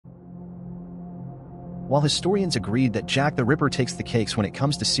While historians agreed that Jack the Ripper takes the cakes when it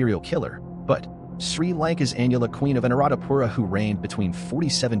comes to serial killer, but Sri Lanka's Anula, queen of Anuradhapura, who reigned between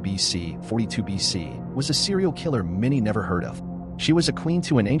 47 BC 42 BC, was a serial killer many never heard of. She was a queen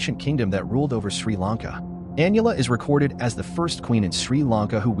to an ancient kingdom that ruled over Sri Lanka. Anula is recorded as the first queen in Sri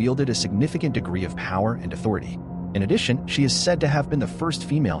Lanka who wielded a significant degree of power and authority. In addition, she is said to have been the first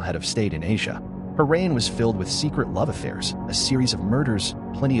female head of state in Asia. Her reign was filled with secret love affairs, a series of murders,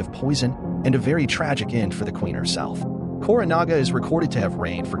 plenty of poison, and a very tragic end for the queen herself. Chora Naga is recorded to have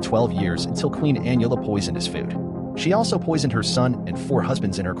reigned for 12 years until Queen Anula poisoned his food. She also poisoned her son and 4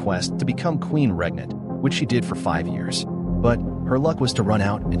 husbands in her quest to become queen regnant, which she did for 5 years. But her luck was to run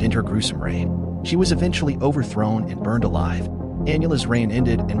out and end her gruesome reign. She was eventually overthrown and burned alive. Anula's reign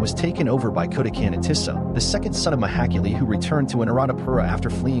ended and was taken over by Kutakanna Tissa, the second son of Mahaculi, who returned to Anuradhapura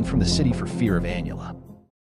after fleeing from the city for fear of Anula.